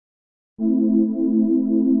Hello,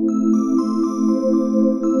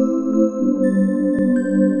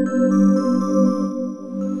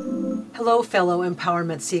 fellow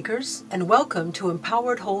empowerment seekers, and welcome to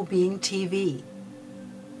Empowered Whole Being TV.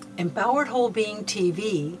 Empowered Whole Being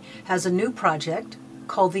TV has a new project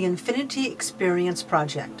called the Infinity Experience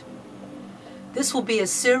Project. This will be a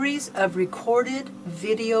series of recorded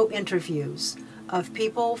video interviews of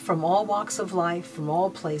people from all walks of life, from all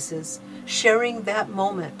places, sharing that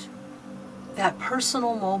moment, that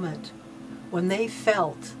personal moment when they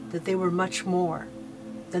felt that they were much more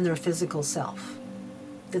than their physical self,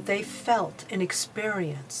 that they felt and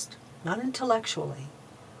experienced, not intellectually,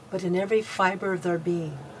 but in every fiber of their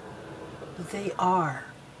being, that they are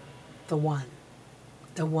the one,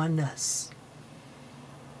 the oneness.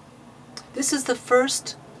 This is the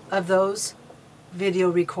first of those video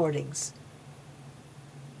recordings.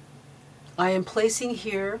 I am placing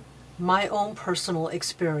here my own personal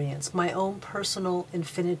experience, my own personal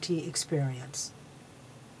infinity experience.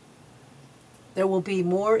 There will be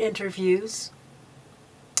more interviews.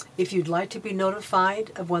 If you'd like to be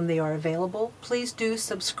notified of when they are available, please do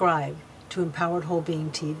subscribe to Empowered Whole Being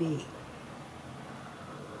TV.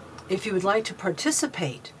 If you would like to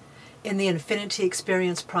participate in the Infinity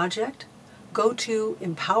Experience Project, go to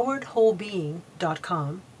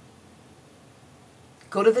empoweredwholebeing.com,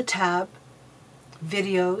 go to the tab,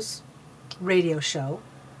 Videos, Radio Show,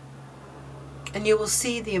 and you will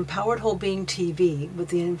see the Empowered Whole Being TV with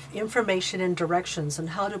the information and directions on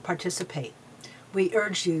how to participate. We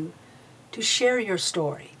urge you to share your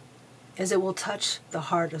story, as it will touch the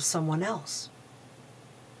heart of someone else.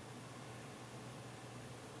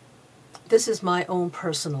 This is my own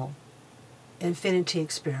personal infinity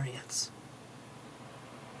experience.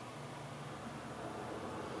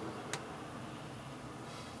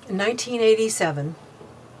 In 1987,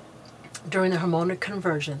 during the harmonic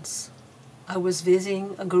convergence, I was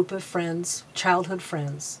visiting a group of friends, childhood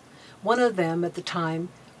friends. One of them at the time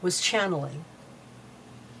was channeling.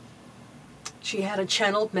 She had a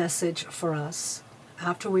channeled message for us.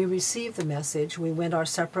 After we received the message, we went our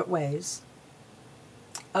separate ways.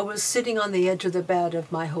 I was sitting on the edge of the bed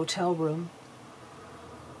of my hotel room,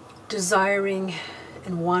 desiring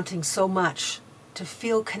and wanting so much to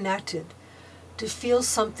feel connected, to feel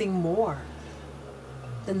something more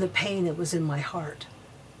than the pain that was in my heart.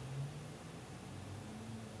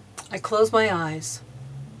 I closed my eyes,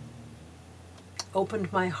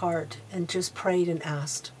 opened my heart, and just prayed and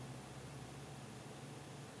asked.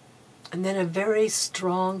 And then a very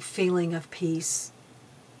strong feeling of peace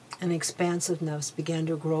and expansiveness began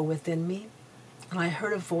to grow within me. And I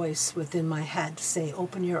heard a voice within my head say,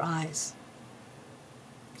 "Open your eyes."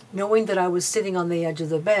 Knowing that I was sitting on the edge of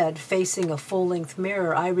the bed, facing a full-length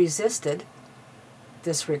mirror, I resisted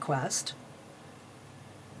this request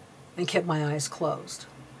and kept my eyes closed.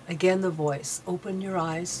 Again, the voice, "Open your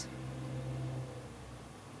eyes.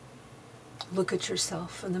 Look at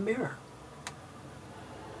yourself in the mirror."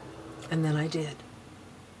 And then I did.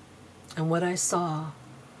 And what I saw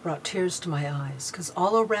brought tears to my eyes, because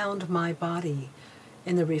all around my body,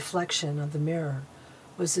 in the reflection of the mirror,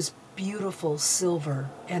 was this beautiful silver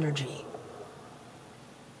energy.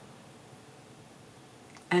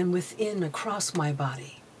 And within, across my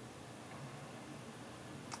body,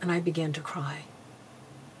 and I began to cry.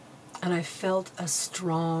 And I felt a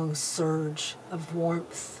strong surge of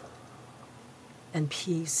warmth and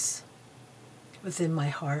peace within my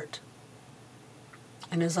heart.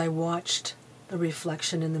 And as I watched the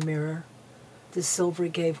reflection in the mirror, the silver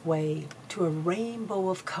gave way to a rainbow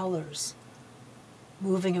of colors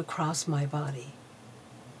moving across my body.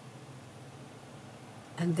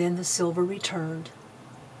 And then the silver returned,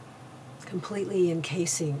 completely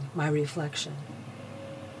encasing my reflection.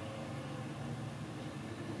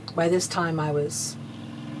 By this time I was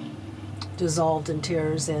dissolved in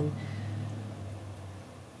tears and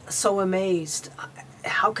so amazed.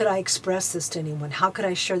 How could I express this to anyone? How could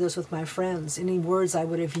I share this with my friends? Any words I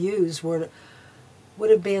would have used would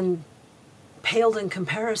have been paled in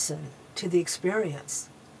comparison to the experience.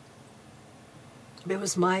 It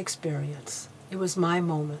was my experience. It was my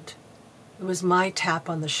moment. It was my tap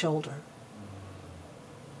on the shoulder.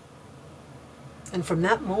 And from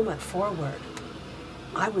that moment forward,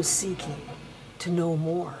 I was seeking to know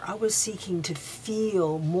more. I was seeking to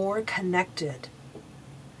feel more connected.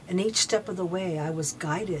 And each step of the way, I was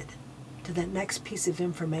guided to that next piece of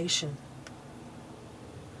information,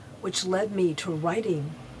 which led me to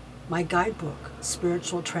writing my guidebook,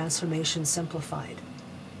 Spiritual Transformation Simplified,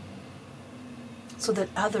 so that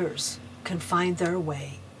others can find their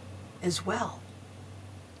way as well,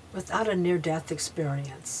 without a near-death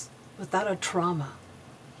experience, without a trauma,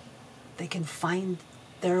 they can find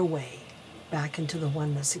their way back into the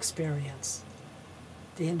oneness experience,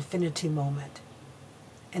 the infinity moment,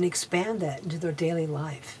 and expand that into their daily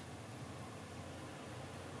life.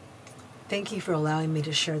 Thank you for allowing me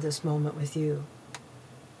to share this moment with you.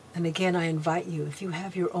 And again, I invite you, if you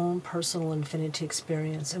have your own personal infinity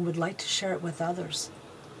experience and would like to share it with others,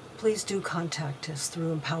 please do contact us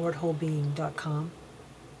through empoweredwholebeing.com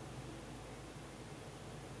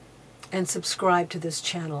and subscribe to this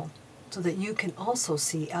channel so that you can also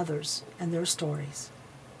see others and their stories.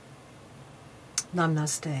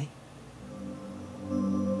 Namasté.